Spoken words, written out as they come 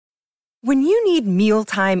When you need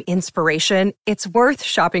mealtime inspiration, it's worth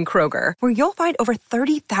shopping Kroger, where you'll find over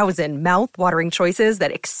 30,000 mouth-watering choices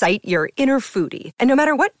that excite your inner foodie. And no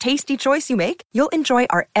matter what tasty choice you make, you'll enjoy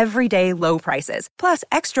our everyday low prices, plus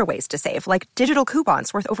extra ways to save, like digital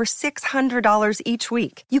coupons worth over $600 each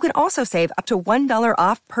week. You can also save up to $1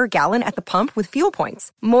 off per gallon at the pump with fuel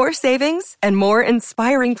points. More savings and more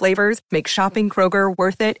inspiring flavors make shopping Kroger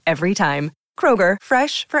worth it every time. Kroger,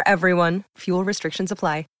 fresh for everyone. Fuel restrictions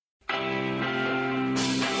apply.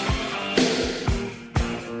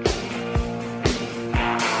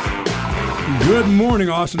 Good morning,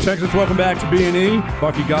 Austin, Texas. Welcome back to B&E.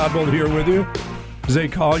 Bucky Godbold here with you. Zay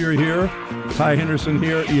Collier here. Ty Henderson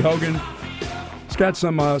here. E. Hogan. He's got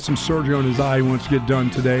some surgery on his eye he wants to get done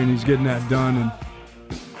today, and he's getting that done.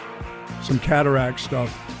 And some cataract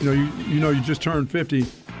stuff. You just turned 50.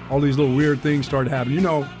 All these little weird things start happening.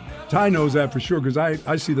 Ty knows that for sure because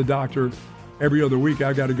I see the doctor every other week.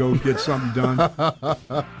 I got to go get something done.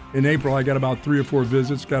 In April, I got about 3 or 4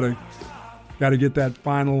 visits. Got to get that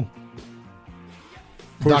final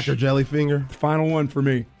push. Dr. Jellyfinger. Final one for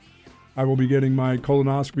me. I will be getting my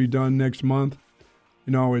colonoscopy done next month.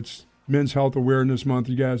 It's Men's Health Awareness Month.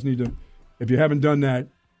 You guys need to, if you haven't done that,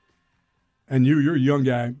 and you're a young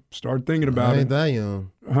guy, start thinking about it. I ain't that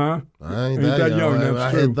young. Huh? I ain't that young. That's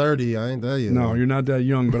I true. hit 30. I ain't that young. No, you're not that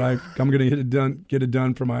young, but I'm going to get it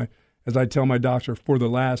done for as I tell my doctor, for the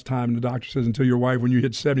last time. And the doctor says, until your wife, when you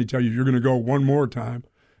hit 70, tell you you're going to go one more time.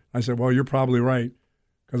 I said, well, you're probably right,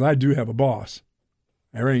 because I do have a boss.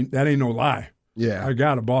 That ain't no lie. Yeah. I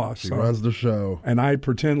got a boss. She runs the show. And I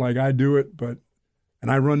pretend like I do it,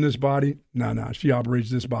 and I run this body. No, she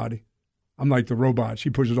operates this body. I'm like the robot. She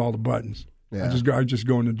pushes all the buttons. Yeah. I just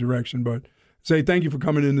go in the direction. But say thank you for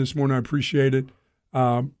coming in this morning. I appreciate it.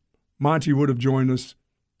 Monty would have joined us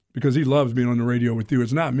because he loves being on the radio with you.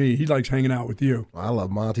 It's not me. He likes hanging out with you. I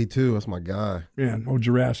love Monty, too. That's my guy. Yeah, old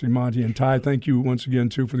Jurassic Monty. And Ty, thank you once again,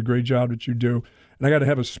 too, for the great job that you do. And I got to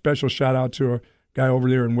have a special shout-out to a guy over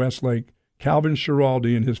there in Westlake, Calvin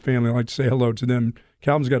Schiraldi and his family. I'd like to say hello to them.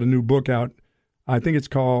 Calvin's got a new book out. I think it's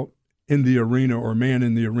called In the Arena or Man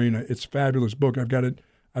in the Arena. It's a fabulous book. I've got it.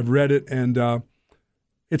 I've read it, and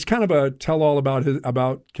it's kind of a tell-all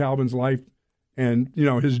about Calvin's life and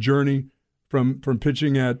his journey from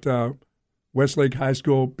pitching at Westlake High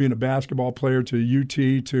School, being a basketball player, to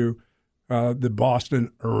UT, to the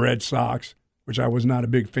Boston Red Sox, which I was not a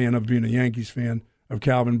big fan of, being a Yankees fan of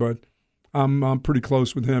Calvin, but I'm pretty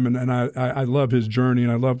close with him, and I love his journey,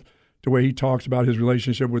 and I love the way he talks about his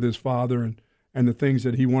relationship with his father and the things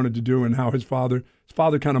that he wanted to do, and how his father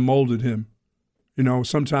kind of molded him,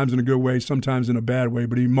 sometimes in a good way, sometimes in a bad way,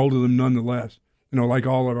 but he molded him nonetheless, like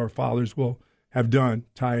all of our fathers will have done,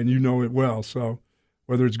 Ty, and you know it well. So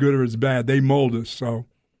whether it's good or it's bad, they mold us, so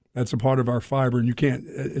that's a part of our fiber, and you can't,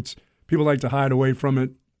 people like to hide away from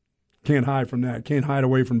it, can't hide from that, can't hide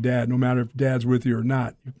away from dad, no matter if dad's with you or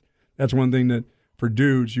not. That's one thing that for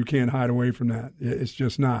dudes, you can't hide away from that. It's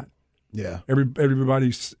just not. Yeah.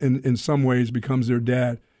 Everybody in some ways becomes their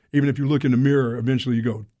dad. Even if you look in the mirror, eventually you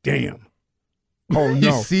go, damn. Oh, no.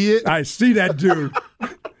 You see it? I see that dude.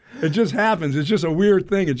 It just happens. It's just a weird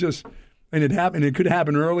thing. It could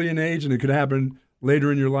happen early in age, and it could happen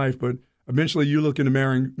later in your life. But eventually you look in the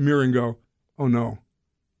mirror and go, oh, no,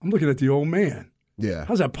 I'm looking at the old man. Yeah.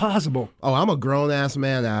 How's that possible? Oh, I'm a grown-ass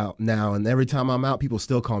man now, and every time I'm out, people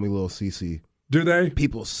still call me Little CC. Do they?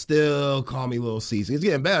 People still call me Little CC. It's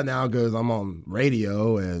getting better now because I'm on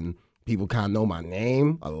radio, and people kind of know my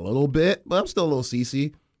name a little bit, but I'm still Little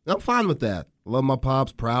CC. And I'm fine with that. Love my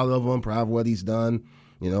pops, proud of him, proud of what he's done,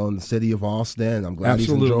 in the city of Austin. I'm glad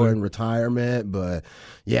Absolutely. He's enjoying retirement. But,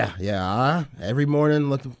 yeah, every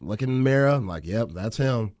morning look in the mirror, I'm like, yep, that's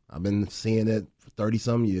him. I've been seeing it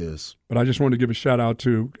 30-some years. But I just wanted to give a shout-out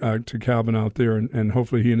to Calvin out there, and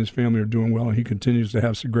hopefully he and his family are doing well, and he continues to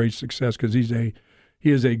have some great success because he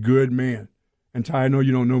is a good man. And Ty, I know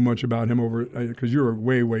you don't know much about him because you're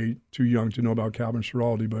way, way too young to know about Calvin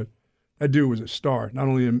Schiraldi, but that dude was a star, not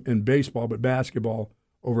only in baseball but basketball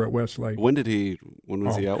over at Westlake. When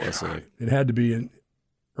was he at Westlake? It had to be in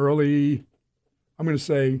early, I'm going to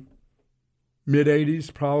say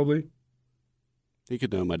mid-'80s probably. He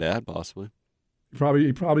could know my dad, possibly.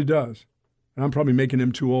 He probably does. And I'm probably making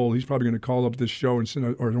him too old. He's probably going to call up this show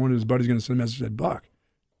and or one of his buddies going to send a message and say, Buck,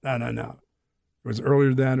 no. It was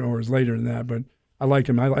earlier than that or it was later than that. But I like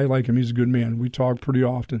him. I like him. He's a good man. We talk pretty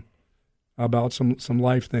often about some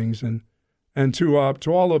life things. And to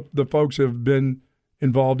all of the folks who have been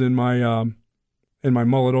involved in my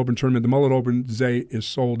Mullet Open tournament, the Mullet Open, Zay, is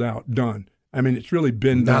sold out, done. I mean, it's really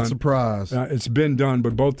been done. Not surprised. It's been done,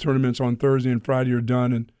 but both tournaments on Thursday and Friday are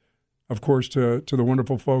done. And of course, to the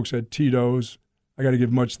wonderful folks at Tito's. I got to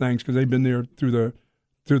give much thanks because they've been there through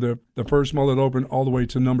the first Mullet Open all the way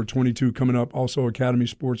to number 22 coming up. Also, Academy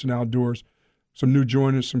Sports and Outdoors. Some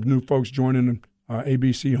new folks joining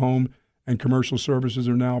ABC Home and Commercial Services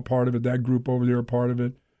are now a part of it. That group over there are part of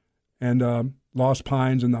it. And Lost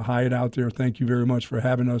Pines and the Hyatt out there, thank you very much for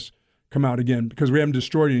having us come out again because we haven't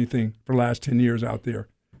destroyed anything for the last 10 years out there.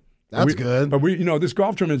 That's good. But this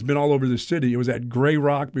golf tournament's been all over the city. It was at Gray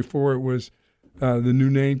Rock before it was the new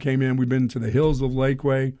name came in. We've been to the hills of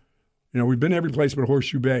Lakeway. We've been every place but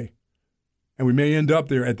Horseshoe Bay. And we may end up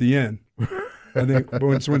there at the end. I think. But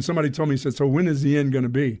when somebody told me, he said, so when is the end going to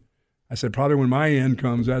be? I said, probably when my end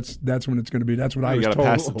comes, that's when it's going to be. That's what I was told. You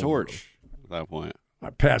got to pass the torch at that point.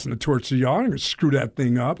 I'm passing the torch to y'all. I'm going to screw that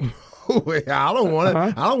thing up. Wait, I don't want it.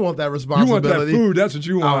 Uh-huh. I don't want that You responsibility. want that food. That's what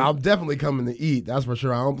you want. I'm definitely coming to eat. That's for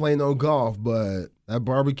sure. I don't play no golf, but that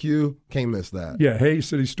barbecue, can't miss that. Yeah, Hayes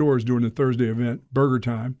City Store is doing the Thursday event, Burger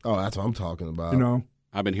Time. Oh, that's what I'm talking about.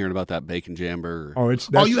 I've been hearing about that bacon jam burger. Oh,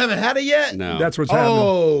 you haven't had it yet? No. That's what's happening.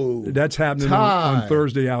 Oh, that's happening on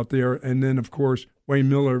Thursday out there. And then, of course, Louis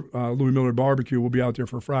Miller Barbecue will be out there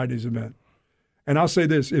for Friday's event. And I'll say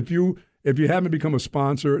this, if you haven't become a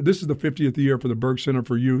sponsor, this is the 50th year for the Burke Center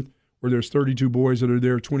for Youth, where there's 32 boys that are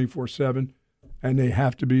there 24/7, and they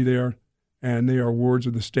have to be there, and they are awards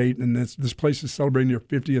of the state. And this place is celebrating their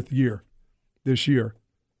 50th year this year,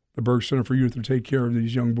 the Burke Center for Youth, to take care of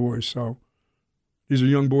these young boys. So these are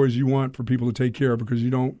young boys you want for people to take care of because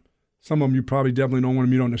some of them you probably definitely don't want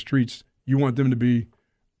to meet on the streets. You want them to be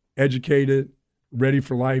educated, ready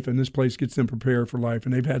for life, and this place gets them prepared for life.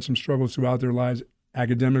 And they've had some struggles throughout their lives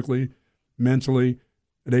academically, mentally.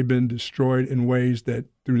 They've been destroyed in ways that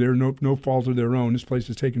through their no fault of their own. This place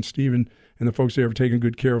has taken Stephen and the folks there have taken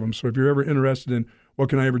good care of them. So if you're ever interested in what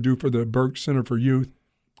can I ever do for the Burke Center for Youth,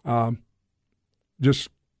 just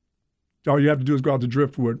all you have to do is go out to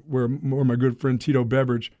Driftwood, where my good friend Tito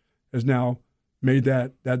Beveridge has now made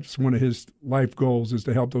that's one of his life goals is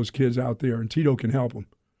to help those kids out there. And Tito can help them.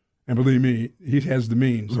 And believe me, he has the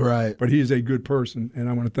means. Right. But he is a good person, and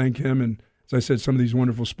I want to thank him. And as I said, some of these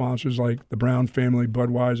wonderful sponsors like the Brown family,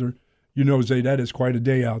 Budweiser. Zay, that is quite a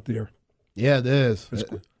day out there. Yeah, it is.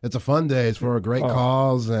 It's a fun day. It's for a great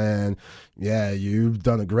cause, and yeah, you've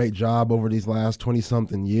done a great job over these last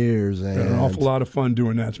 20-something years. And an awful lot of fun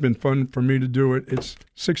doing that. It's been fun for me to do it. It's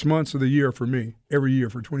 6 months of the year for me, every year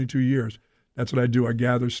for 22 years. That's what I do. I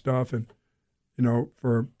gather stuff, and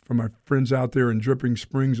for my friends out there in Dripping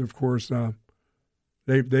Springs, of course,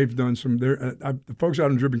 they've done some. The folks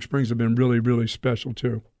out in Dripping Springs have been really, really special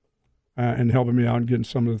too. And helping me out and getting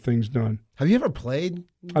some of the things done. Have you ever played?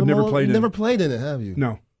 I've never played in it. You've never played in it, have you?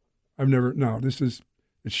 No, I've never. No, it's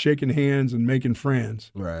shaking hands and making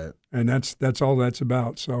friends. Right. And that's all that's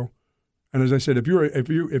about. So, and as I said, if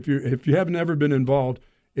you haven't ever been involved,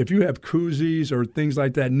 if you have koozies or things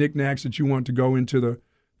like that, knickknacks that you want to go into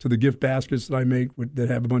the gift baskets that I make that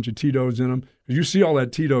have a bunch of Tito's in them, because you see all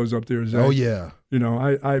that Tito's up there. Zach. Oh yeah.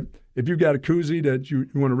 If you've got a koozie that you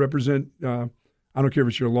want to represent. I don't care if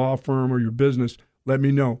it's your law firm or your business, let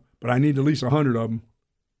me know. But I need at least 100 of them.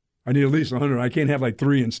 I need at least 100. I can't have like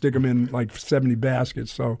 3 and stick them in like 70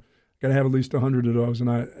 baskets. So got to have at least 100 of those.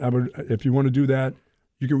 And I would, if you want to do that,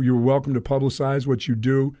 you're welcome to publicize what you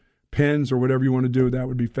do, pens or whatever you want to do. That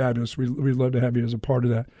would be fabulous. We'd love to have you as a part of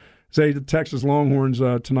that. Say the Texas Longhorns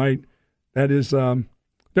tonight. That is, there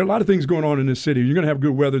are a lot of things going on in this city. You're going to have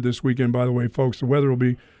good weather this weekend, by the way, folks. The weather will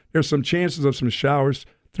be, there's some chances of some showers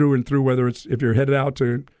through and through, whether it's if you're headed out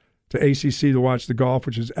to ACC to watch the golf,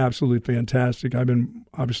 which is absolutely fantastic. I've been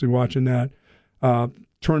obviously watching that.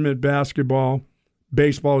 Tournament basketball,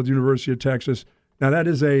 baseball at the University of Texas. Now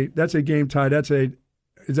that's a game tie.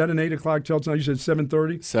 Is that an 8 o'clock till tonight? You said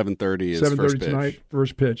 7:30? 7:30 is 7:30 first pitch. tonight,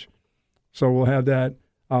 first pitch. So we'll have that.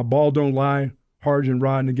 Ball Don't Lie, Harge and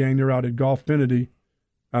Rod and the gang, they're out at Golfinity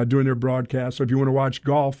doing their broadcast. So if you want to watch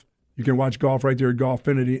golf, you can watch golf right there at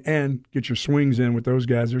Golfinity and get your swings in with those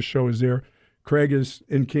guys. Their show is there. Craig is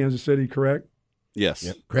in Kansas City, correct? Yes.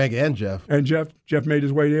 Yep. Craig and Jeff. And Jeff made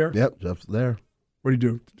his way there? Yep, Jeff's there. What did he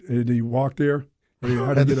do? Did he walk there?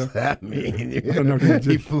 What does that mean? I don't know.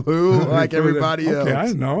 He flew like everybody else. Okay, I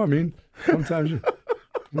don't know. I mean, sometimes you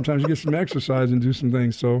get some exercise and do some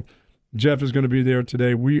things. So Jeff is going to be there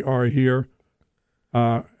today. We are here.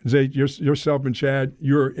 Zay, yourself and Chad,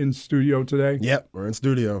 you're in studio today? Yep, we're in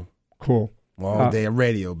studio. Cool. Long day of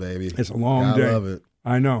radio, baby. It's a long day. I love it.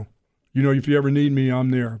 I know. If you ever need me,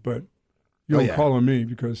 I'm there. But you don't call on me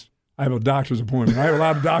because I have a doctor's appointment. I have a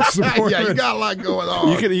lot of doctor's appointments. Yeah, you got a lot going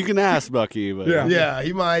on. You can ask Bucky, but yeah,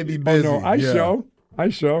 he might be busy. I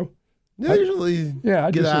show. Yeah, usually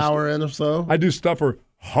get an hour in or so. I do stuff for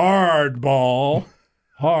Hardball,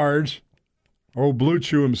 Hards, old Blue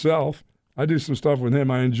Chew himself. I do some stuff with him.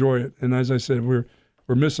 I enjoy it. And as I said, we're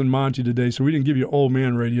missing Monty today, so we didn't give you old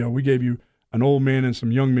man radio. We gave you an old man and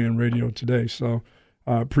some young man radio today. So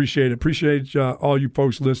appreciate it. Appreciate all you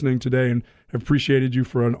folks listening today, and have appreciated you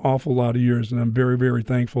for an awful lot of years. And I'm very, very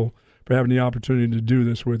thankful for having the opportunity to do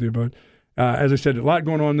this with you. But as I said, a lot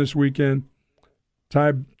going on this weekend.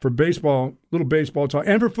 Time for baseball, little baseball talk,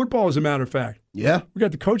 and for football, as a matter of fact. Yeah. We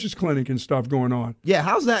got the coaches clinic and stuff going on. Yeah,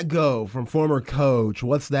 how's that go from former coach?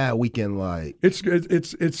 What's that weekend like? It's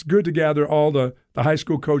good to gather all the high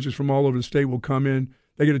school coaches from all over the state will come in.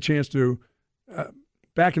 They get a chance to,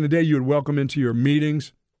 back in the day, you would welcome into your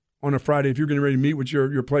meetings on a Friday. If you're getting ready to meet with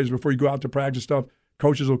your players before you go out to practice stuff,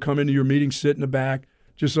 coaches will come into your meeting, sit in the back,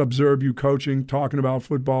 just observe you coaching, talking about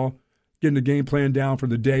football, getting the game plan down for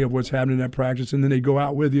the day of what's happening at practice, and then they go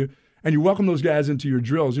out with you. And you welcome those guys into your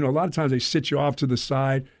drills. You know, a lot of times they sit you off to the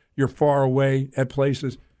side. You're far away at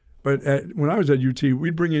places. But when I was at UT,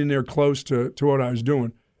 we'd bring you in there close to what I was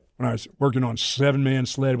doing. When I was working on 7-man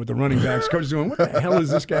sled with the running backs, coaches going, what the hell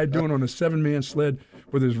is this guy doing on a 7-man sled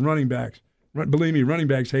with his running backs? Believe me, running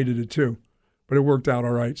backs hated it too. But it worked out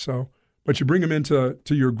all right. So, but you bring them into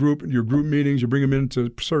your group meetings. You bring them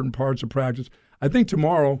into certain parts of practice. I think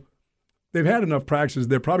tomorrow, they've had enough practices.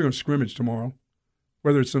 They're probably going to scrimmage tomorrow,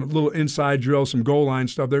 whether it's a little inside drill, some goal line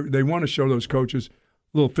stuff. They want to show those coaches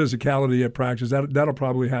a little physicality at practice. That'll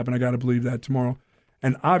probably happen. I got to believe that tomorrow.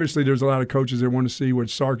 And obviously there's a lot of coaches that want to see what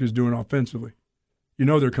Sark is doing offensively. You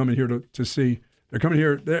know they're coming here to see. They're coming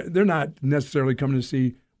here. They're not necessarily coming to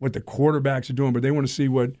see what the quarterbacks are doing, but they want to see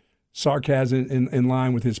what Sark has in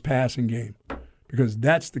line with his passing game, because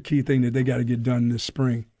that's the key thing that they got to get done this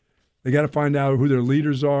spring. They got to find out who their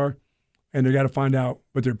leaders are, and they got to find out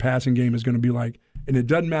what their passing game is going to be like. And it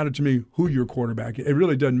doesn't matter to me who your quarterback is. It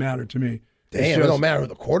really doesn't matter to me. Damn, it don't matter who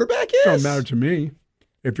the quarterback is? It don't matter to me.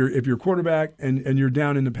 If you're quarterback and you're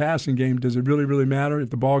down in the passing game, does it really, really matter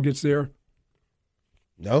if the ball gets there?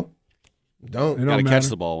 No. Don't. Got to catch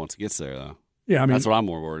the ball once it gets there, though. Yeah, I mean, that's what I'm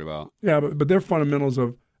more worried about. Yeah, but they're fundamentals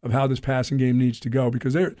of how this passing game needs to go,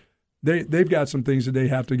 because they've got some things that they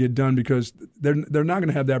have to get done, because they're not going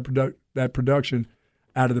to have that production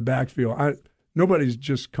out of the backfield. Nobody's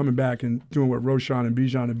just coming back and doing what Roschon and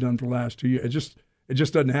Bijan have done for the last 2 years. It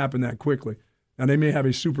just doesn't happen that quickly. Now, they may have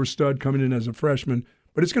a super stud coming in as a freshman,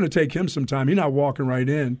 but it's going to take him some time. He's not walking right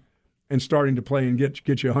in and starting to play and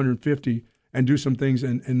get you 150 and do some things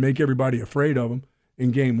and make everybody afraid of him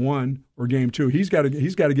in game 1 or game 2. He's got to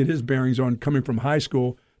get his bearings on coming from high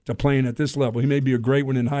school to playing at this level. He may be a great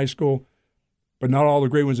one in high school, but not all the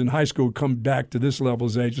great ones in high school come back to this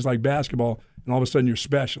level's age. Just like basketball, and all of a sudden you're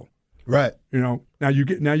special. Right. You know, now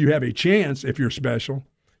you have a chance if you're special.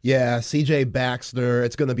 Yeah, C.J. Baxter,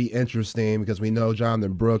 it's going to be interesting because we know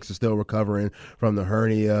Jonathan Brooks is still recovering from the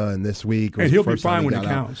hernia, and this week and he'll be fine when it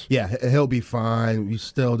counts. Yeah, he'll be fine. We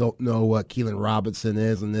still don't know what Keelan Robinson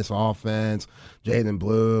is in this offense. Jaden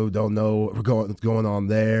Blue, don't know what's going on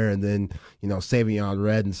there, and then, you know, Savion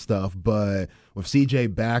Red and stuff. But with C.J.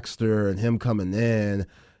 Baxter and him coming in,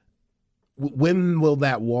 when will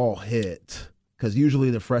that wall hit? Because usually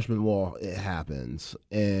the freshman wall, it happens.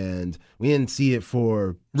 And we didn't see it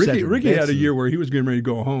for Ricky had a year where he was getting ready to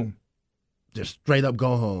go home. Just straight up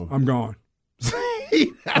go home. I'm gone.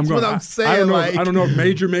 That's what I'm saying. I don't know if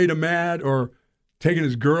Major made him mad or taking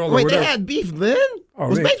his girl or whatever. They had beef then?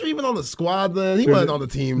 Was Major even on the squad then? He wasn't on the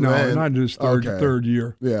team then. No, not in his third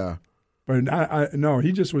year. Yeah. But no,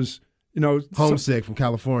 he just was, you know. Homesick from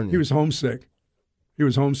California. He was homesick. He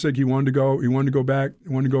was homesick. He wanted to go. He wanted to go back. He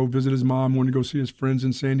wanted to go visit his mom. He wanted to go see his friends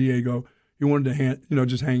in San Diego. He wanted to,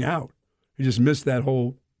 just hang out. He just missed that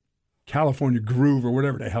whole California groove or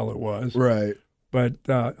whatever the hell it was. Right. But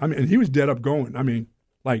and he was dead up going. I mean,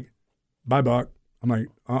 like, bye, Buck. I'm like,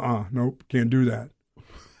 nope, can't do that.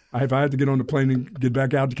 If I have to get on the plane and get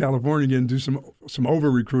back out to California again and do some over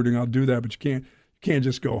recruiting, I'll do that. But you can't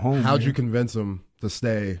just go home. How'd you convince him to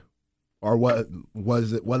stay? Or what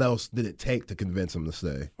was it? What else did it take to convince him to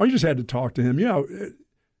stay? Oh, you just had to talk to him. Yeah,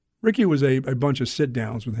 Ricky was a bunch of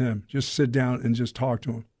sit-downs with him. Just sit down and just talk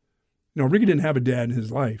to him. You know, Ricky didn't have a dad in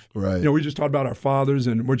his life. Right. You know, we just talked about our fathers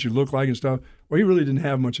and what you look like and stuff. Well, he really didn't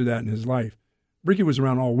have much of that in his life. Ricky was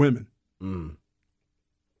around all women.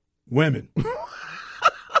 Women.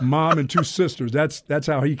 Mom and 2 sisters. That's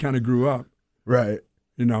how he kind of grew up. Right.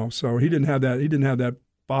 You know, so he didn't have that. He didn't have that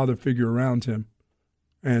father figure around him.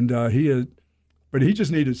 And but he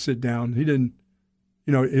just needed to sit down. He didn't,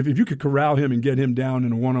 you know, if you could corral him and get him down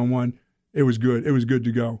in a one-on-one, it was good. It was good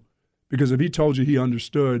to go. Because if he told you he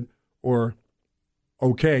understood or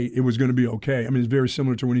okay, it was going to be okay. I mean, it's very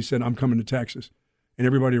similar to when he said, I'm coming to Texas. And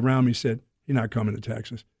everybody around me said, he's not coming to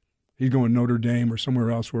Texas. He's going to Notre Dame or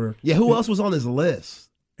somewhere else where. Yeah, who else was on his list?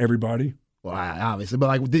 Everybody. Well, obviously, but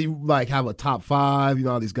like, did you like have a top 5? You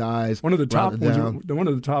know, all these guys. One of the top down. one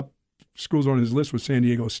of the top schools on his list was San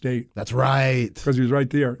Diego State. That's right. Because he was right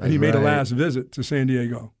there, and he made a last visit to San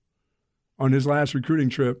Diego. On his last recruiting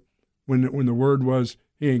trip, when the word was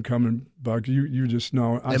he ain't coming, Buck, you just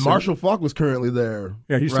know. And Marshall Faulk was currently there.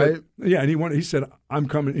 Yeah, he right? said. Yeah, and he said I'm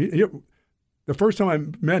coming. The first time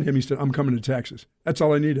I met him, he said I'm coming to Texas. That's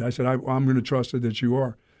all I needed. I said I'm going to trust it that you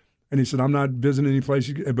are. And he said, I'm not visiting any place.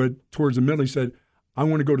 But towards the middle, he said, I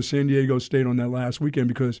want to go to San Diego State on that last weekend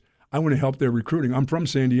because I want to help their recruiting. I'm from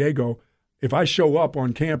San Diego. If I show up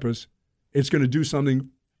on campus, it's going to do something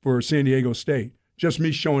for San Diego State. Just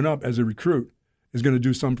me showing up as a recruit is going to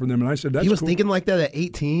do something for them. And I said, that's cool. He was thinking like that at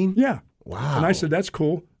 18? Yeah. Wow. And I said, that's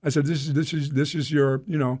cool. I said, this is your,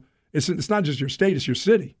 you know, it's not just your state, it's your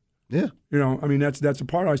city. Yeah. You know, I mean, that's a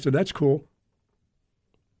part. I said, that's cool.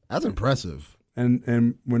 That's impressive.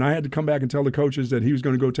 And when I had to come back and tell the coaches that he was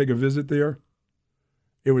going to go take a visit there,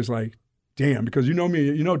 it was like, damn, because you know me,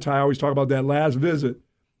 you know, Ty, I always talk about that last visit.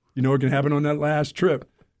 You know, it can happen on that last trip.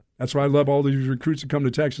 That's why I love all these recruits that come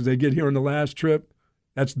to Texas. They get here on the last trip.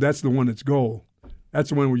 That's the one that's gold. That's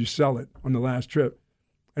the one where you sell it on the last trip.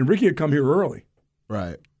 And Ricky had come here early.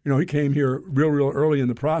 Right. You know, he came here real early in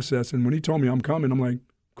the process. And when he told me I'm coming, I'm like,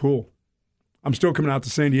 cool. I'm still coming out to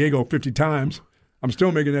San Diego 50 times. I'm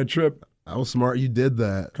still making that trip. I was smart you did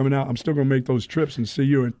that. Coming out, I'm still going to make those trips and see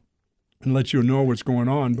you and let you know what's going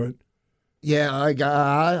on. But yeah,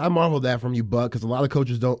 I marvel that from you, Buck, because a lot of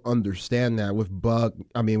coaches don't understand that with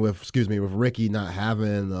Ricky not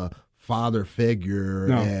having a father figure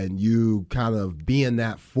and you kind of being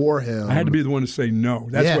that for him. I had to be the one to say no.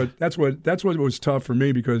 That's what was tough for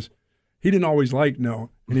me because he didn't always like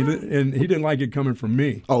no, and he didn't like it coming from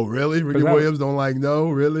me. Oh, really? Ricky Williams don't like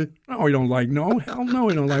no, really? No, he don't like no. Hell no,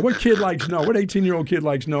 he don't like. What kid likes no? What 18-year-old kid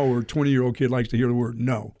likes no, or 20-year-old kid likes to hear the word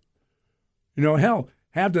no? You know, hell,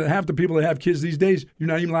 half the people that have kids these days, you're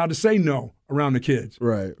not even allowed to say no around the kids.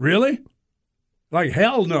 Right? Really? Like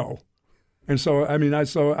hell no. And so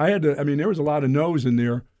I had to. I mean, there was a lot of no's in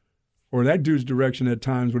there, or that dude's direction at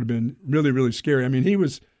times would have been really, really scary. I mean, he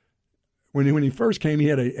was. When he first came, he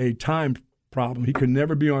had a time problem. He could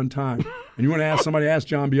never be on time. And you want to ask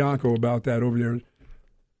John Bianco about that over there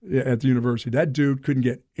at the university. That dude couldn't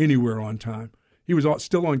get anywhere on time. He was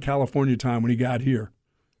still on California time when he got here.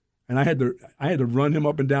 And I had to run him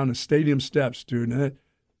up and down the stadium steps, dude. And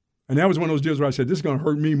that was one of those deals where I said, this is going to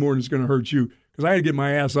hurt me more than it's going to hurt you. Because I had to get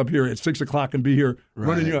my ass up here at 6 o'clock and be here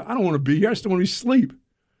running you. I don't want to be here. I still want to be asleep.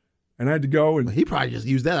 And I had to go. And he probably just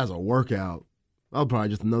used that as a workout. That was probably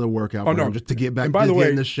just another workout for him, just to get back and by the way,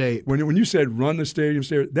 into shape. When you said run the stadium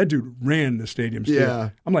stairs, that dude ran the stadium stairs. Yeah.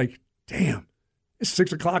 I'm like, damn, it's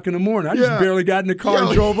 6 o'clock in the morning. I just barely got in the car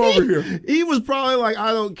and drove over here. He was probably like,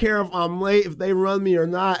 I don't care if I'm late, if they run me or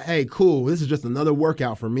not. Hey, cool. This is just another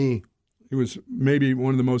workout for me. He was maybe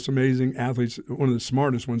one of the most amazing athletes, one of the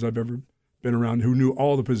smartest ones I've ever been around, who knew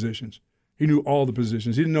all the positions. He knew all the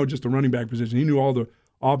positions. He didn't know just the running back position. He knew all the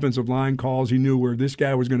offensive line calls. He knew where this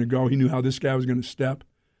guy was going to go. He knew how this guy was going to step.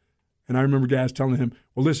 And I remember guys telling him,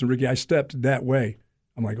 well, listen, Ricky, I stepped that way.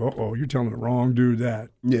 I'm like, uh-oh, you're telling the wrong dude that.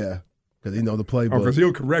 Yeah, because he know the playbook. Oh, because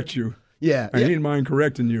he'll correct you. Yeah. He didn't mind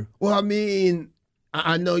correcting you. Well, I mean,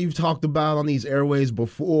 I know you've talked about on these airways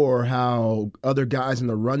before how other guys in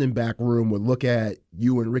the running back room would look at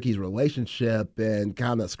you and Ricky's relationship and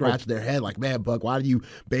kind of scratch their head like, man, Buck, why do you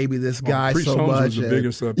baby this guy Priest so Holmes much? Was the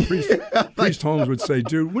biggest, Priest Holmes would say,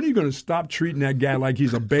 dude, when are you going to stop treating that guy like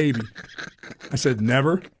he's a baby? I said,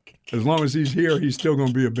 never. As long as he's here, he's still going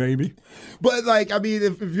to be a baby. But, like, I mean,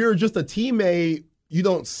 if you're just a teammate, you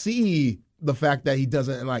don't see the fact that he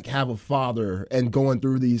doesn't, like, have a father and going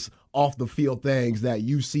through these off-the-field things that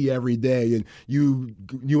you see every day. And you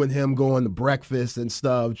and him going to breakfast and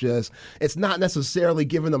stuff. Just, it's not necessarily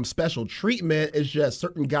giving them special treatment. It's just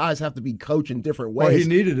certain guys have to be coached in different ways. Well, he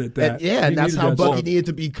needed it that. And that's how Bucky needed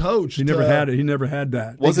to be coached. He never had it. He never had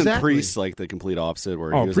that. Wasn't Priest like the complete opposite,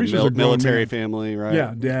 where he was Priest a was a military man. family, right?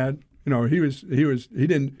 Yeah, dad. You know, he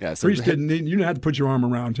didn't. Yeah, so Priest didn't need. You didn't have to put your arm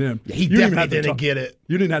around him. He definitely didn't get it.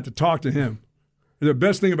 You didn't have to talk to him. The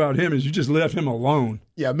best thing about him is you just left him alone.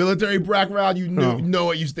 Yeah, military background, you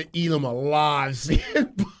know it used to eat him alive.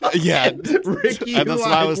 Yeah, Ricky, and that's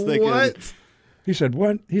what I was thinking. What? He said,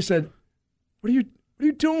 "What?" He said, "What are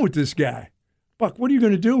you doing with this guy, Buck? What are you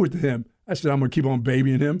going to do with him?" I said, "I'm going to keep on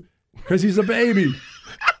babying him because he's a baby.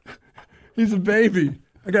 He's a baby.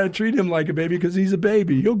 I got to treat him like a baby because he's a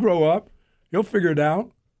baby. He'll grow up. He'll figure it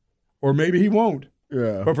out, or maybe he won't.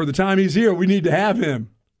 Yeah. But for the time he's here, we need to have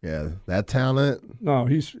him." Yeah, that talent. No,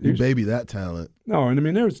 he's baby that talent. No, and I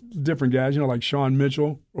mean there's different guys, like Sean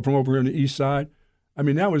Mitchell from over here on the east side. I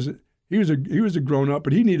mean he was a grown up,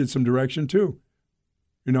 but he needed some direction too.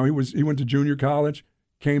 He went to junior college,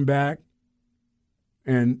 came back,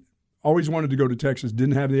 and always wanted to go to Texas.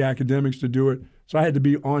 Didn't have the academics to do it, so I had to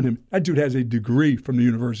be on him. That dude has a degree from the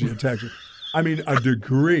University of Texas. I mean, a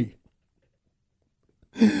degree.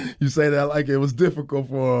 You say that like it was difficult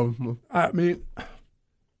for him. I mean,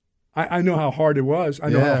 I know how hard it was. I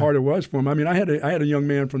know how hard it was for him. I mean, I had a young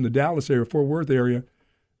man from the Dallas area, Fort Worth area,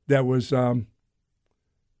 that was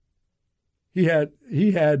he had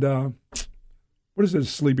what is it?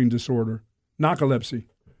 Sleeping disorder, narcolepsy.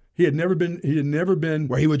 He had never been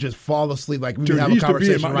where he would just fall asleep. Like we dude, have a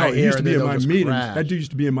conversation right here. He used to be in my meetings. Crash. That dude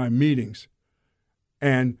used to be in my meetings,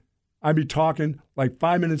 and I'd be talking like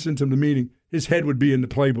 5 minutes into the meeting. His head would be in the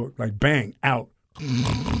playbook, like bang, out.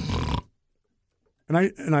 And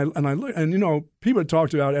I look, and people had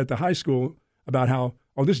talked about at the high school about how,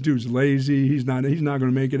 this dude's lazy. He's not going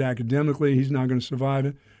to make it academically. He's not going to survive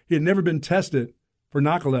it. He had never been tested for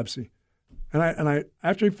narcolepsy. And I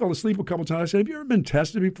after he fell asleep a couple times, I said, "Have you ever been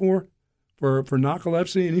tested before for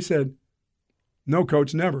narcolepsy?" And he said, "No,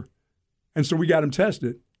 coach, never." And so we got him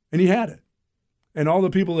tested, and he had it. And all the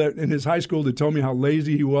people that in his high school that told me how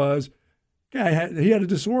lazy he was, he had a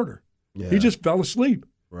disorder. Yeah. He just fell asleep.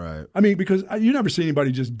 Right. I mean, because you never see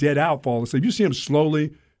anybody just dead out fall asleep. You see him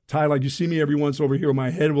slowly, tired, like you see me every once over here where my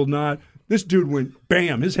head will nod. This dude went,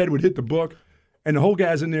 bam, his head would hit the book. And the whole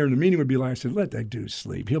guys in there in the meeting would be like, I said, let that dude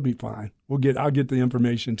sleep. He'll be fine. I'll get the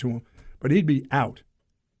information to him. But he'd be out.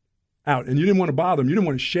 And you didn't want to bother him. You didn't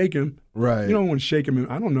want to shake him. Right. You don't want to shake him.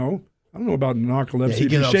 I don't know about narcolepsy. Yeah,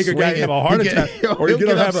 if you shake a guy, you have a heart attack, or you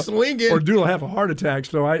get have swinging, or dude will have a heart attack.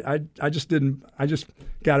 So I just didn't. I just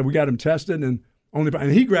got it. We got him tested, and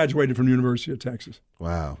he graduated from the University of Texas.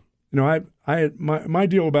 Wow. I had my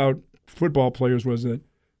deal about football players was that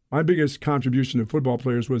my biggest contribution to football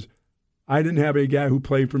players was I didn't have a guy who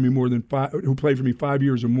played for me who played for me 5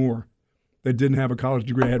 years or more that didn't have a college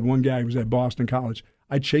degree. I had one guy who was at Boston College.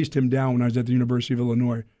 I chased him down when I was at the University of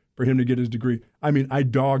Illinois for him to get his degree. I mean, I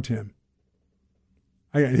dogged him.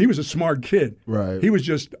 He was a smart kid. Right. He was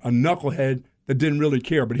just a knucklehead that didn't really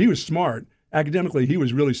care, but he was smart. Academically, he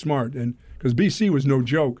was really smart, and because BC was no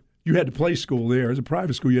joke. You had to play school there. As a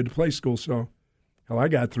private school, you had to play school, so hell, I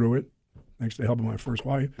got through it, thanks to the help of my first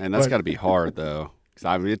wife. And that's got to be hard, though.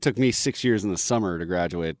 Because it took me 6 years in the summer to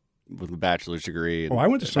graduate with a bachelor's degree. I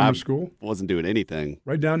went to summer school. Wasn't doing anything.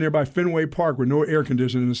 Right down there by Fenway Park with no air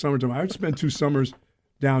conditioning in the summertime. I spent 2 summers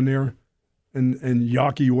down there in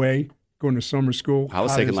Yawkey Way, going to summer school. I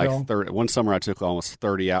was taking like 30. One summer I took almost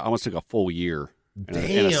 30 out. I almost took a full year in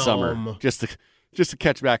a summer just to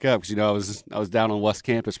catch back up because I was down on West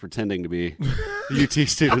Campus pretending to be a UT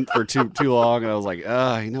student for too long, and I was like,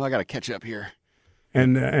 I got to catch up here.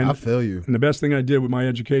 And I feel you. And the best thing I did with my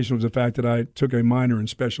education was the fact that I took a minor in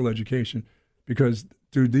special education because,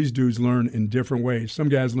 dude, these dudes learn in different ways. Some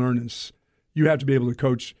guys learn you have to be able to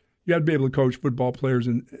coach. You have to be able to coach football players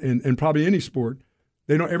in probably any sport.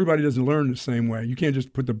 Everybody doesn't learn the same way. You can't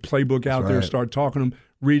just put the playbook out there, start talking to them,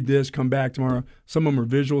 read this, come back tomorrow. Some of them are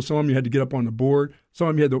visual. Some of them you had to get up on the board. Some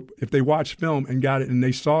of them if they watched film and got it and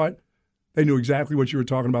they saw it, they knew exactly what you were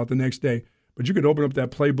talking about the next day. But you could open up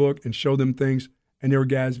that playbook and show them things, and there were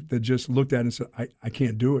guys that just looked at it and said, I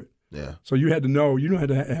can't do it. Yeah. So you had to know, had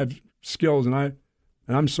to have skills, and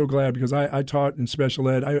I'm so glad because I taught in special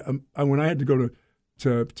ed. When I had to go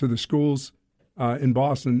to the schools in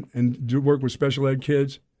Boston and do work with special ed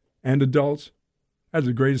kids and adults, that's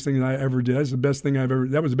the greatest thing that I ever did. That was the best thing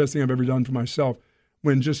I've ever done for myself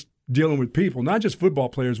when just dealing with people, not just football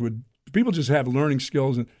players. People just have learning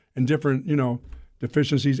skills and different,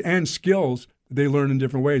 deficiencies and skills that they learn in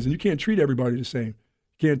different ways. And you can't treat everybody the same.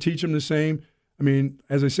 You can't teach them the same. I mean,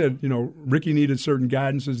 as I said, Ricky needed certain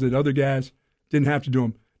guidances that other guys didn't have to do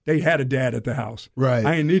them. They had a dad at the house. Right.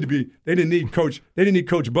 They didn't need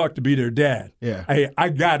Coach Buck to be their dad. Yeah. I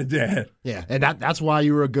got a dad. Yeah. And that's why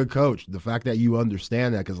you were a good coach. The fact that you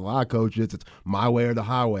understand that, because a lot of coaches, it's my way or the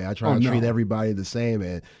highway. I try to treat everybody the same.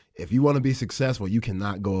 And if you want to be successful, you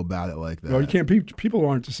cannot go about it like that. Well, you can't. People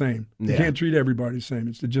aren't the same. You can't treat everybody the same.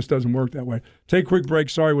 It just doesn't work that way. Take a quick break.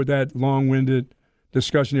 Sorry with that long-winded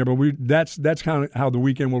discussion here, but that's kind of how the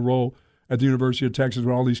weekend will roll at the University of Texas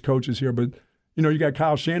with all these coaches here. But you got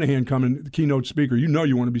Kyle Shanahan coming, the keynote speaker. You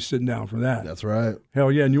want to be sitting down for that. That's right.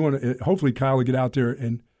 Hell yeah, and you want to. Hopefully, Kyle will get out there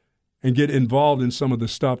and get involved in some of the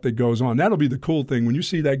stuff that goes on. That'll be the cool thing when you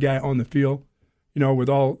see that guy on the field. With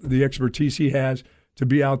all the expertise he has to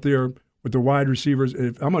be out there with the wide receivers.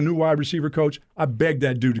 If I'm a new wide receiver coach, I beg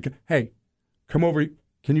that dude to hey, come over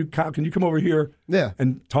can you come over here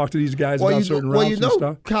and talk to these guys about certain routes and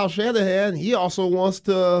stuff? Kyle Shanahan, he also wants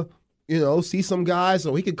to, see some guys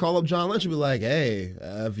so he could call up John Lynch and be like, hey,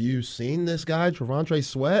 have you seen this guy, Trevontre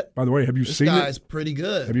Sweat? By the way, have you seen this guy's pretty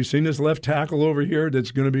good. Have you seen this left tackle over here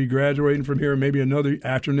that's going to be graduating from here maybe another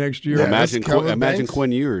after next year? Yeah, imagine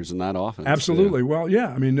Quinn Ewers in that offense. Absolutely. Yeah. Well, yeah.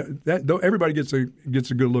 I mean, everybody gets a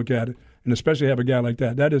good look at it, and especially have a guy like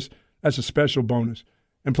that. That's a special bonus.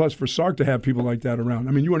 And plus, for Sark to have people like that around.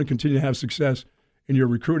 I mean, you want to continue to have success in your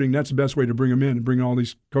recruiting. That's the best way to bring them in and bring all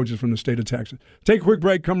these coaches from the state of Texas. Take a quick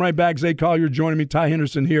break. Come right back. Zay Collier joining me. Ty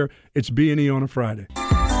Henderson here. It's B&E on a Friday.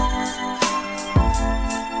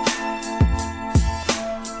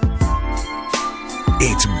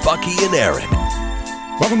 It's Bucky and Aaron.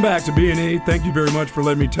 Welcome back to B&E. Thank you very much for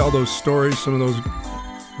letting me tell those stories, some of those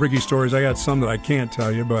Ricky stories. I got some that I can't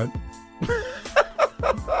tell you, but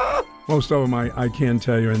most of them I can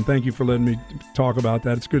tell you. And thank you for letting me talk about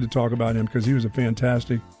that. It's good to talk about him because he's a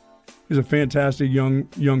fantastic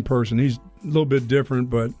young person. He's a little bit different,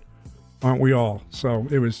 but aren't we all? So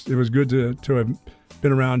it was good to have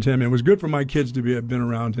been around him. And it was good for my kids to have been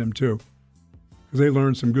around him too, because they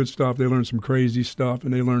learned some good stuff. They learned some crazy stuff,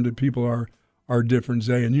 and they learned that people are different,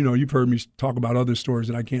 Zay. And, you've heard me talk about other stories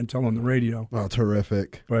that I can't tell on the radio. Oh,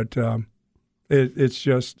 terrific. But he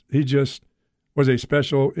just was he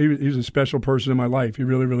was a special person in my life. He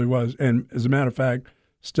really, really was. And as a matter of fact,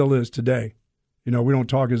 still is today. We don't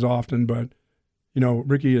talk as often, but,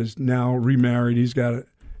 Ricky is now remarried. He's got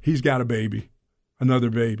a baby, another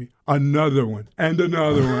baby, another one, and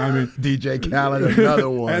another one. I mean, DJ Khaled, another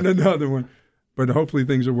one. And another one. But hopefully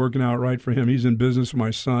things are working out right for him. He's in business with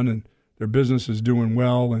my son, and their business is doing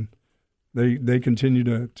well, and they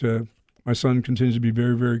continue to my son continues to be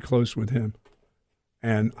very, very close with him.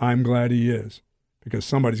 And I'm glad he is, because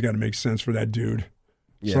somebody's got to make sense for that dude.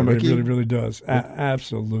 Yeah, somebody Ricky, really, really does.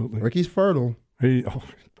 Absolutely. Ricky's fertile. Is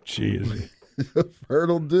he? He's a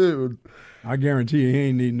fertile dude. I guarantee he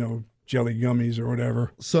ain't needing no jelly gummies or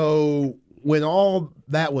whatever. So when all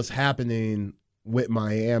that was happening with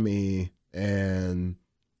Miami and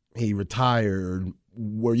he retired,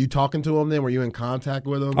 were you talking to him then? Were you in contact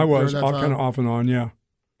with him? I was, kind of off and on, yeah.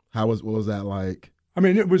 What was that like? I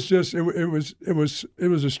mean, it was just it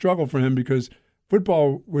was a struggle for him, because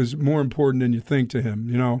football was more important than you think to him.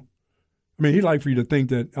 I mean, he'd like for you to think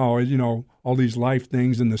that all these life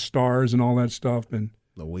things and the stars and all that stuff and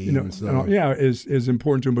the weed and stuff. Is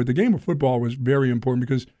important to him. But the game of football was very important,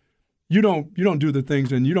 because you don't do the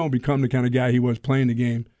things, and you don't become the kind of guy he was playing the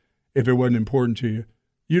game if it wasn't important to you.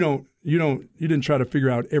 You didn't try to figure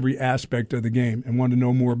out every aspect of the game and want to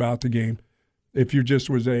know more about the game. If you just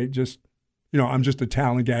was I'm just a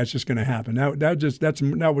talent guy, it's just going to happen.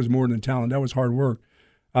 That was more than talent. That was hard work.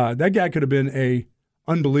 That guy could have been a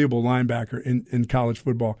unbelievable linebacker in college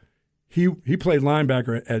football. He played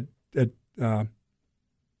linebacker at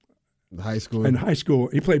high school. In high school,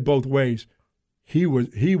 he played both ways. He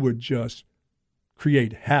would just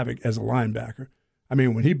create havoc as a linebacker. I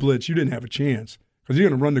mean, when he blitzed, you didn't have a chance, because you're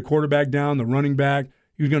going to run the quarterback down, the running back.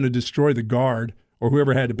 He was going to destroy the guard or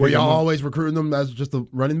whoever had to pick him up. Were y'all always recruiting him as just a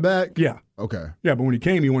running back? Yeah. Okay. Yeah, but when he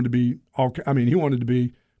came, he wanted to be he wanted to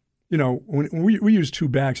be, when we used two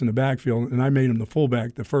backs in the backfield, and I made him the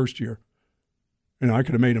fullback the first year. I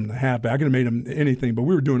could have made him the halfback. I could have made him anything, but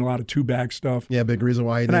we were doing a lot of two-back stuff. Yeah, big reason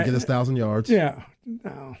why he didn't get his 1,000 yards. Yeah.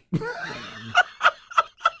 No.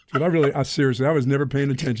 Dude, seriously, I was never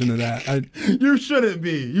paying attention to that. You shouldn't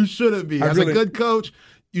be. As a good coach,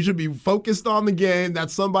 you should be focused on the game.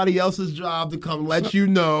 That's somebody else's job to come let you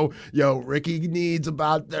know, Ricky needs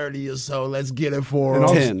about 30 or so. Let's get it for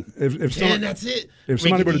him. 10. If 10, that's it. If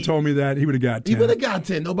somebody would have told me that, he would have got 10. He would have got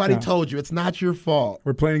 10. Nobody told you. It's not your fault.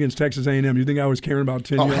 We're playing against Texas A&M. You think I was caring about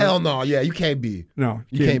 10 yards? yards? Hell no. Yeah, you can't be. No.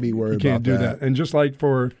 You can't be worried about that. You can't do that. And just like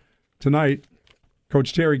for tonight,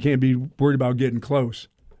 Coach Terry can't be worried about getting close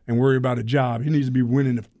and worry about a job. He needs to be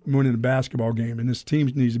winning the basketball game, and this team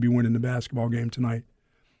needs to be winning the basketball game tonight.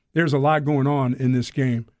 There's a lot going on in this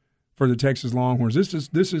game for the Texas Longhorns.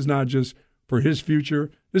 This is not just for his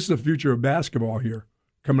future. This is the future of basketball here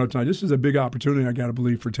coming up tonight. This is a big opportunity, I got to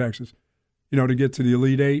believe, for Texas, to get to the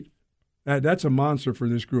Elite Eight. That's a monster for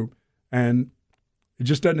this group. And it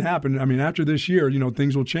just doesn't happen. I mean, after this year,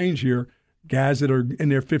 things will change here. Guys that are in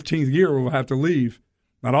their 15th year will have to leave.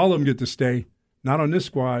 Not all of them get to stay. Not on this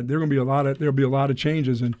squad. There'll be a lot of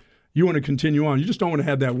changes, and you want to continue on. You just don't want to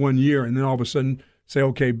have that 1 year and then all of a sudden say,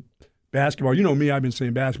 okay, basketball. You know me, I've been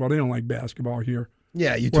saying basketball. They don't like basketball here.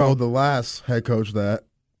 Yeah, you told the last head coach that.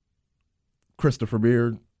 Christopher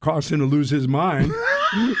Beard. Caused him to lose his mind.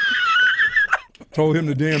 Told him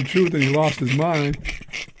the damn truth, and he lost his mind.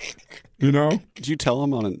 You know? Did you tell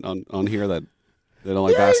him on here that they don't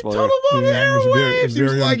like basketball? Told him on the airwaves. He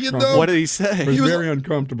was like, what did he say? It was very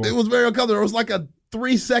uncomfortable. It was very uncomfortable. It was like a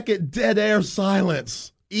 3-second dead air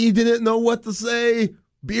silence. E didn't know what to say.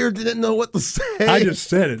 Beard didn't know what to say. I just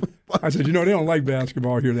said it. I said, they don't like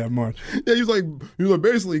basketball here that much. Yeah, he was like,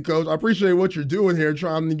 basically, Coach, I appreciate what you're doing here,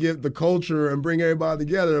 trying to get the culture and bring everybody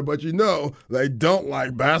together, but they don't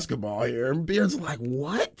like basketball here. And Beard's like,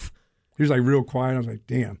 what? He was like real quiet. I was like,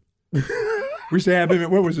 damn. We used to have him,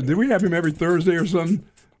 what was it? Did we have him every Thursday or something?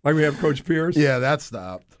 Like we have Coach Pierce? Yeah, that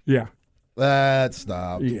stopped. Yeah. That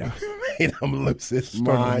stopped. Yeah. Made him lose his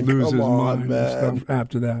mind. Lose his mind and stuff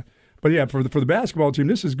after that. But yeah, for the basketball team,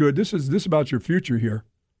 this is good. This is about your future here,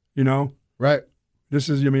 you know. Right.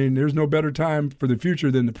 There's no better time for the future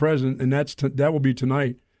than the present, and that will be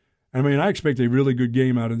tonight. I mean, I expect a really good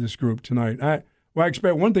game out of this group tonight. I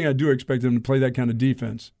expect one thing. I do expect them to play that kind of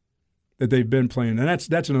defense that they've been playing, and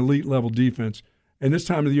that's an elite level defense. And this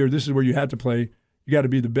time of the year, this is where you have to play. You got to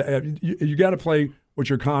be the best. You got to play what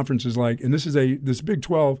your conference is like, and this Big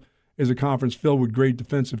 12 is a conference filled with great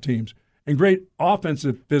defensive teams and great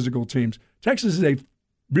offensive physical teams. Texas is a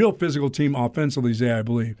real physical team offensively, Zay, I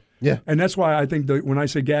believe. Yeah. And that's why I think that when I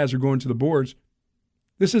say guys are going to the boards,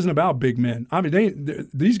 this isn't about big men. I mean,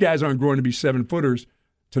 these guys aren't growing to be 7-footers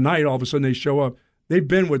tonight. All of a sudden they show up. They've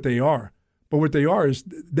been what they are. But what they are is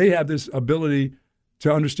they have this ability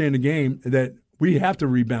to understand the game that we have to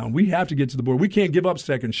rebound. We have to get to the board. We can't give up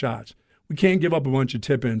second shots. We can't give up a bunch of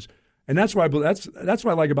tip-ins. And that's what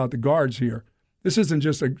I like about the guards here. This isn't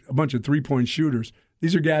just a bunch of three-point shooters.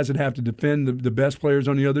 These are guys that have to defend the best players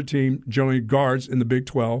on the other team, generally guards in the Big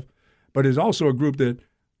 12. But it's also a group that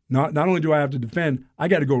not only do I have to defend, I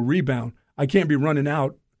got to go rebound. I can't be running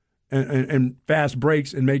out and fast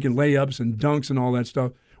breaks and making layups and dunks and all that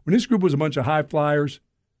stuff. When this group was a bunch of high flyers,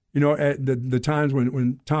 you know, at the times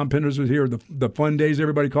when Tom Penders was here, the fun days,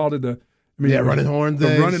 everybody called it running horn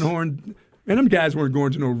days. The running horn. And them guys weren't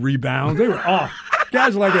going to no rebounds. They were off.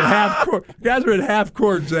 Guys were like at half court. Guys were at half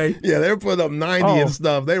court, Zay. Yeah, they were putting up 90 and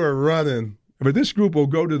stuff. They were running. But this group will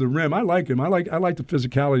go to the rim. I like them. I like the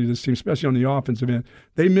physicality of this team, especially on the offensive end.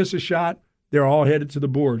 They miss a shot, they're all headed to the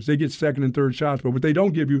boards. They get second and third shots. But what they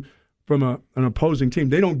don't give you from an opposing team,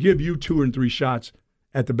 they don't give you 2 and 3 shots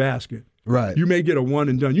at the basket. Right. You may get a one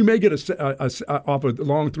and done. You may get off a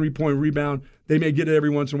long 3-point rebound. They may get it every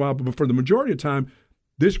once in a while. But for the majority of the time,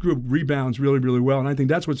 this group rebounds really, really well. And I think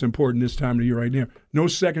that's what's important this time of the year right now. No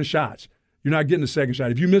second shots. You're not getting a second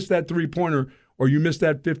shot. If you miss that 3-pointer or you miss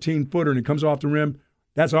that 15-footer and it comes off the rim,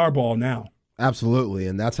 that's our ball now. Absolutely.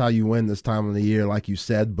 And that's how you win this time of the year, like you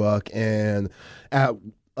said, Buck. And at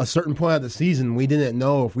a certain point of the season, we didn't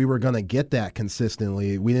know if we were going to get that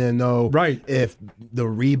consistently. We didn't know if the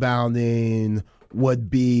rebounding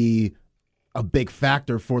would be a big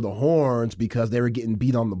factor for the Horns because they were getting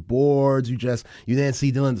beat on the boards. You didn't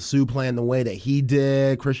see Dylan DeSue playing the way that he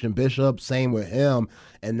did. Christian Bishop, same with him.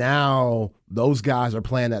 And now those guys are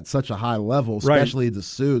playing at such a high level, especially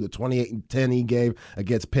DeSue, the 28-10 he gave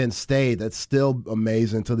against Penn State. That's still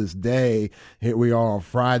amazing to this day. Here we are on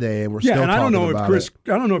Friday, and we're still talking about it.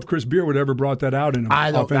 I don't know if Chris Beard would ever brought that out in him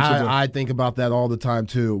offensively. I think about that all the time,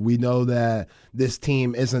 too. We know that this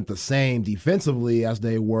team isn't the same defensively as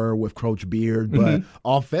they were with Coach Beard, but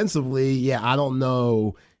offensively, I don't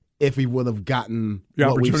know if he would have gotten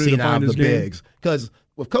what we've seen out of the bigs. Because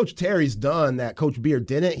if Coach Terry's done that Coach Beard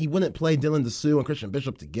didn't, he wouldn't play Dylan DeSue and Christian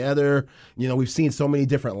Bishop together. You know, we've seen so many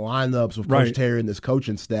different lineups with Coach Terry and this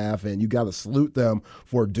coaching staff, and you got to salute them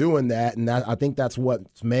for doing that. And I think that's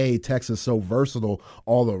what's made Texas so versatile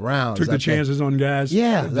all around. Took the chances on guys.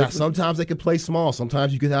 Yeah, sometimes they could play small.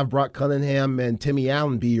 Sometimes you could have Brock Cunningham and Timmy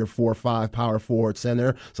Allen be your 4-5 power forward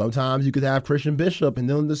center. Sometimes you could have Christian Bishop and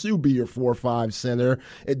Dylan DeSue be your 4-5 center.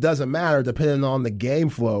 It doesn't matter depending on the game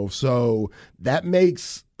flow. So that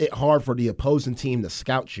makes it hard for the opposing team to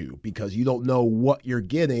scout you because you don't know what you're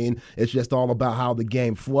getting. It's just all about how the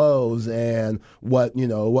game flows and what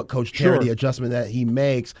Coach Terry, the adjustment that he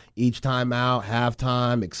makes each time out,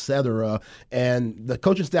 halftime, etc. And the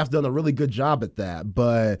coaching staff's done a really good job at that.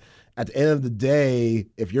 But at the end of the day,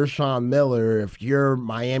 if you're Sean Miller, if you're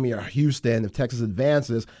Miami or Houston, if Texas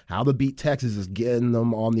advances, how to beat Texas is getting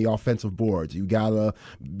them on the offensive boards. You gotta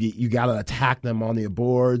attack them on the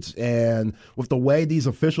boards, and with the way these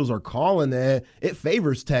officials are calling it, it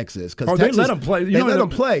favors Texas because they let them play. They let them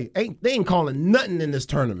play. They ain't calling nothing in this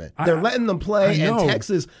tournament. They're letting them play, and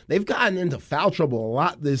Texas, they've gotten into foul trouble a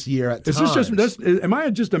lot this year at times. Am I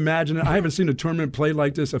just imagining? I haven't seen a tournament played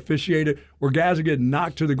like this, officiated, where guys are getting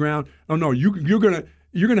knocked to the ground. Oh no, you're gonna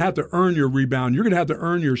you're going to have to earn your rebound. You're going to have to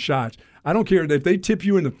earn your shots. I don't care if they tip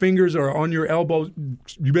you in the fingers or on your elbows.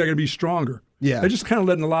 You better be stronger. Yeah. They're just kind of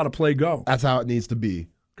letting a lot of play go. That's how it needs to be.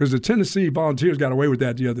 Because the Tennessee Volunteers got away with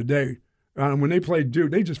that the other day. When they played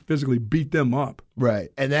Duke, they just physically beat them up. Right.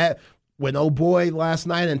 And that, when old boy last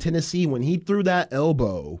night in Tennessee, when he threw that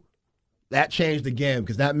elbow, that changed the game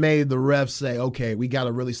because that made the refs say, okay, we got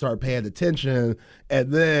to really start paying attention.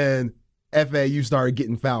 And then FAU started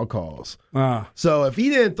getting foul calls. So if he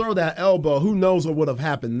didn't throw that elbow, who knows what would have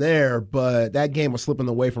happened there. But that game was slipping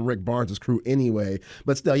away from Rick Barnes' crew anyway.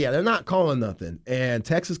 But still, yeah, they're not calling nothing. And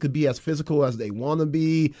Texas could be as physical as they want to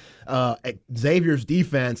be. Xavier's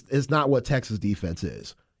defense is not what Texas defense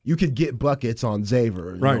is. You could get buckets on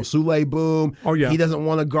Xavier. Right. Sule Boom, he doesn't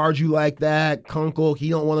want to guard you like that. Kunkel, he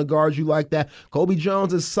don't want to guard you like that. Kobe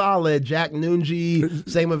Jones is solid. Jack Nunji,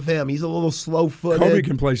 same with him. He's a little slow-footed. Kobe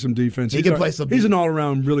can play some defense. He can play some He's an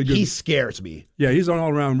all-around really good. He scares me. Yeah, he's an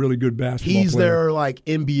all-around really good basketball He's player. their,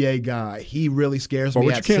 NBA guy. He really scares but me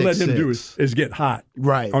what at you can't 6'6". let him do is get hot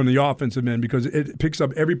on the offensive end because it picks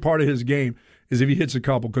up every part of his game. Is if he hits a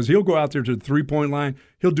couple, because he'll go out there to the three-point line,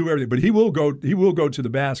 he'll do everything, but he will go to the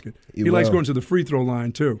basket. He likes going to the free throw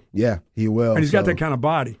line too. Yeah, he will. And he's got that kind of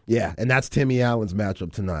body. Yeah, and that's Timmy Allen's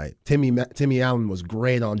matchup tonight. Timmy Allen was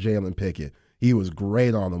great on Jalen Pickett. He was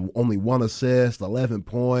great on him. Only 1 assist, 11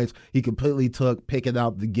 points. He completely took Pickett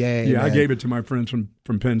out the game. Yeah, I gave it to my friends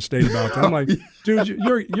from Penn State about that. I'm like, dude,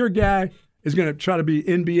 your guy is going to try to be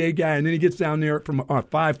NBA guy, and then he gets down there from a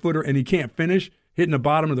 5-footer and he can't finish, hitting the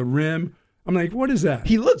bottom of the rim. I'm like, what is that?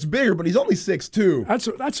 He looks bigger, but he's only 6'2".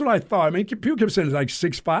 That's what I thought. I mean, people kept saying he's like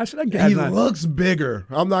 6'5". So that guy's looks bigger.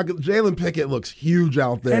 Jalen Pickett looks huge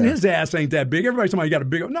out there. And his ass ain't that big. Everybody's talking about he got a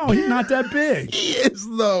big. No, he's not that big. He is,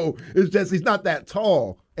 though. It's just he's not that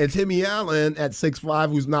tall. And Timmy Allen at 6'5",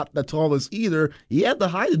 who's not the tallest either, he had the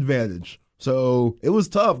height advantage. So it was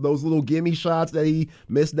tough. Those little gimme shots that he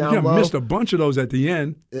missed down low. Missed a bunch of those at the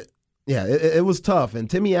end. It was tough. And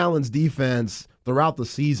Timmy Allen's defense throughout the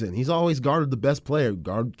season, he's always guarded the best player.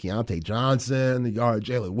 Guard Keontae Johnson, he guarded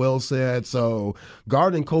Jalen Wilson. So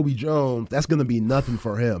guarding Kobe Jones, that's going to be nothing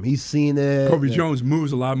for him. He's seen it. Kobe Jones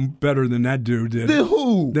moves a lot better than that dude did. Then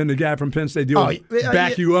who? Than the guy from Penn State.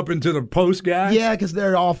 Back you up into the post guy? Yeah, because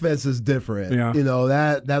their offense is different. Yeah.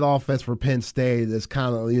 That offense for Penn State is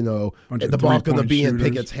kind of, the ball's going to be in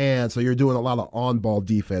Pickett's hands, so you're doing a lot of on-ball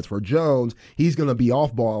defense. For Jones, he's going to be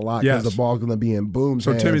off-ball a lot because the ball's going to be in Boom's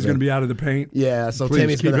hands. So Timmy's going to be out of the paint? Yeah, so Please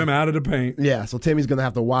Timmy's keep him out of the paint. Yeah, so Timmy's going to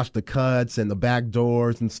have to watch the cuts and the back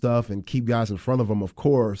doors and stuff and keep guys in front of him, of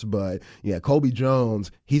course. But, yeah, Kobe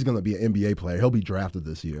Jones, he's going to be an NBA player. He'll be drafted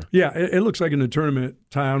this year. Yeah, it looks like in the tournament,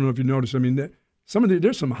 Ty, I don't know if you noticed, I mean,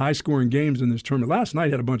 there's some high-scoring games in this tournament. Last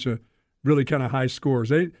night had a bunch of really kind of high scores.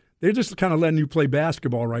 They're just kind of letting you play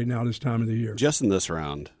basketball right now this time of the year. Just in this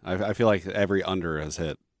round. I feel like every under has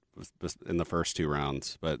hit in the first 2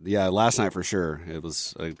 rounds. But, yeah, last night for sure. It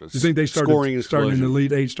was you think they starting in the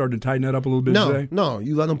Elite Eight, starting to tighten that up a little bit today? No,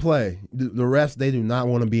 you let them play. The refs, they do not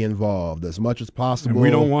want to be involved as much as possible. And we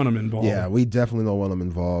don't want them involved. Yeah, we definitely don't want them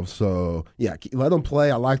involved. So, yeah, let them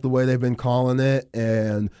play. I like the way they've been calling it,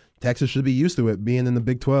 and Texas should be used to it being in the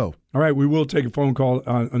Big 12. All right, we will take a phone call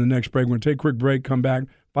on the next break. We're going to take a quick break, come back.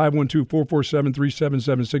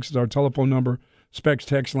 512-447-3776 is our telephone number. Specs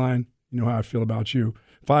text line. You know how I feel about you.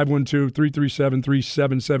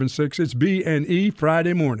 512-337-3776. It's B&E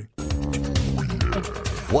Friday morning.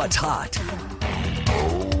 What's hot?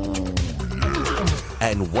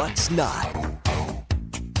 And what's not?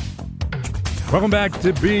 Welcome back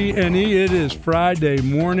to B&E. It is Friday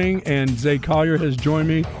morning, and Zay Collier has joined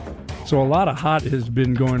me. So a lot of hot has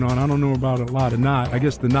been going on. I don't know about a lot of not. I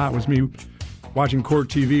guess the not was me watching Court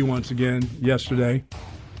TV once again yesterday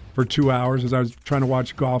for 2 hours as I was trying to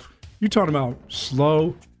watch golf. You talking about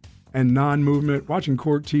slow and non-movement. Watching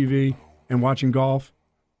Court TV and watching golf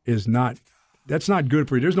is that's not good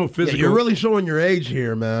for you. There's no physical. Yeah, you're really showing your age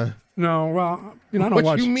here, man. No, well, I don't what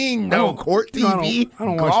watch. What you mean, no? Court TV, I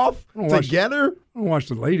don't golf watch, together? I don't watch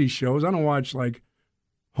the ladies' shows. I don't watch,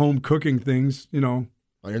 home cooking things,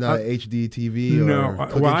 Oh, you're not an HDTV or no,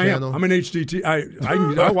 cooking well, I am. channel? I'm an HDTV.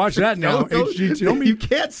 I watch that now. HGTV. You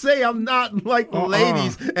can't say I'm not like the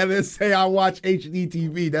ladies and then say I watch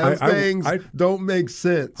HDTV. Those things don't make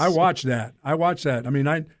sense. I watch that. I mean,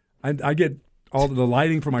 I get all the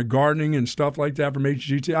lighting for my gardening and stuff like that from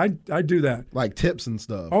HGTV. I do that. Like tips and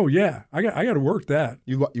stuff. Oh, yeah. I got to work that.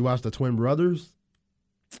 You watch the Twin Brothers?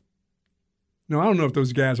 No, I don't know if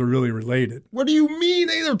those guys are really related. What do you mean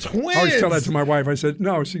they're twins? I always tell that to my wife. I said,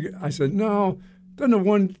 no. I said, no. Doesn't the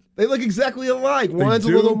one. They look exactly alike. One's a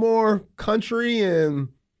little more country and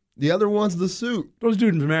the other one's the suit. Those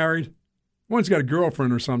dudes married. One's got a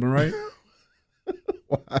girlfriend or something, right?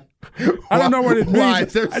 I don't know what it means. Why?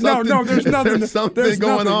 There's something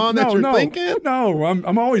going on that you're thinking? No,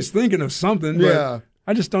 I'm always thinking of something. But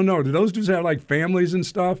I just don't know. Do those dudes have like families and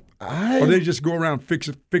stuff, or they just go around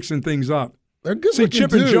fixing things up? They're good. See,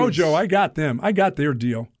 Chip dudes. and JoJo, I got them. I got their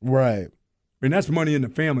deal. Right. I mean, that's money in the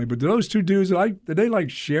family. But do those two dudes, did they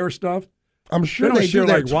like share stuff? I'm sure they don't share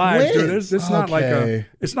do. like wives. Twins. It's not like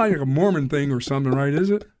a Mormon thing or something, right? Is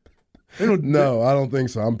it? They don't. No, I don't think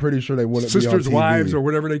so. I'm pretty sure they wouldn't. Sisters' be on TV. wives or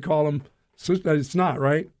whatever they call them. It's not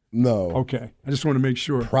right. No. Okay, I just want to make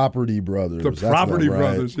sure. Property Brothers. The Property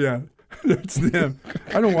Brothers. Yeah, that's them.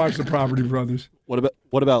 I don't watch the Property Brothers.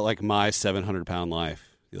 What about like My 700-Pound Life?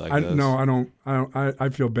 You like those? No, I don't. I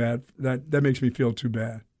feel bad. That makes me feel too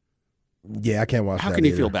bad. Yeah, I can't watch that. How can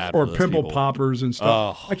you feel bad or for those pimple people? poppers and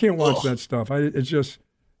stuff? I can't watch that stuff. It's just,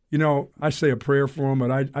 I say a prayer for them,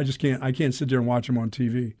 but I just can't. I can't sit there and watch them on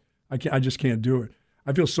TV. I just can't do it.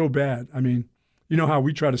 I feel so bad. I mean, you know how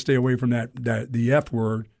we try to stay away from the F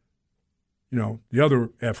word, the other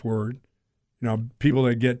F word, people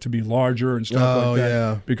that get to be larger and stuff like that.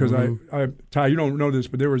 Yeah. Because Ty, you don't know this,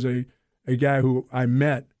 but there was a guy who I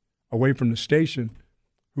met away from the station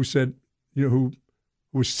who said, who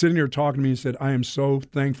was sitting here talking to me and said, I am so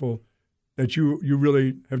thankful that you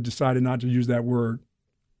really have decided not to use that word,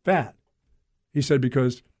 fat. He said,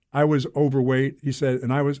 because I was overweight, he said,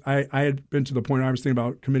 and I had been to the point where I was thinking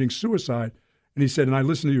about committing suicide. And he said, and I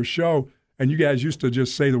listened to your show, and you guys used to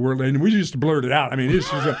just say the word, and we used to blurt it out. I mean, it's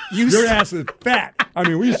just your ass is fat. I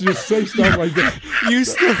mean, we used to just say stuff like that.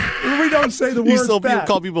 We don't say the word fat.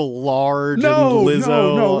 Call people large and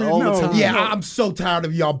Lizzo all the time. Yeah, I'm so tired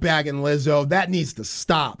of y'all bagging Lizzo. That needs to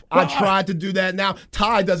stop. I tried to do that now.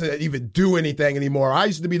 Ty doesn't even do anything anymore. I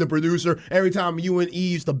used to be the producer. Every time you and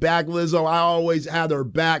E used to bag Lizzo, I always had her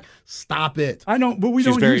back. Stop it. I don't, but we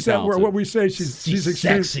don't use that word. What we say, she's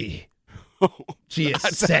sexy. She is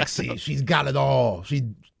sexy. She's got it all. She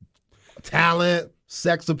talent,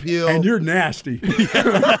 sex appeal. And you're nasty.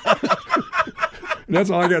 That's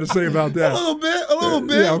all I got to say about that. A little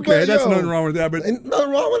bit. Yeah, okay, that's nothing wrong with that. But ain't nothing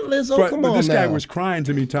wrong with Lizzo. But this guy was crying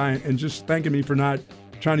to me, Ty, and just thanking me for not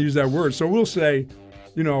trying to use that word. So we'll say,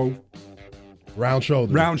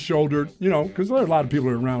 round-shouldered, because there are a lot of people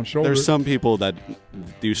that are round-shouldered. There's some people that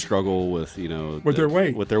do struggle with, with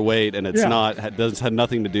their weight, and it's doesn't have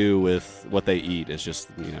nothing to do with what they eat. It's just,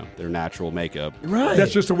 their natural makeup. Right.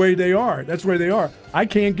 That's just the way they are. That's the way they are. I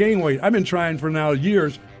can't gain weight. I've been trying for now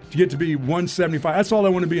years to get to be 175. That's all I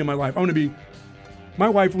want to be in my life. I want to be. My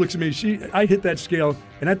wife looks at me. I hit that scale,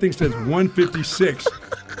 and that thing says 156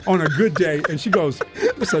 on a good day, and she goes,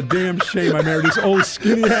 "It's a damn shame I married this old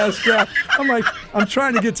skinny ass guy." I'm like, I'm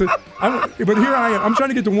trying to get to, but here I am. I'm trying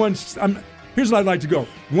to get to here's what I'd like to go: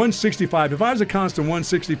 165. If I was a constant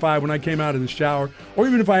 165 when I came out of the shower, or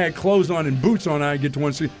even if I had clothes on and boots on, I'd get to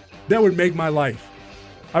 160. That would make my life.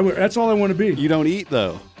 That's all I want to be. You don't eat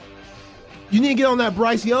though. You need to get on that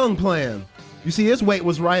Bryce Young plan. You see, his weight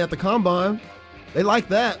was right at the combine. They like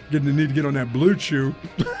that. Need to get on that Blue Chew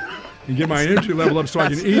and get my energy level up so I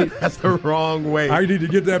can eat. That's the wrong way. I need to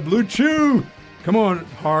get that Blue Chew. Come on,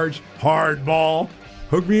 hardball.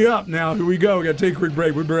 Hook me up now. Here we go. We got to take a quick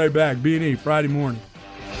break. We'll be right back. B&E, Friday morning.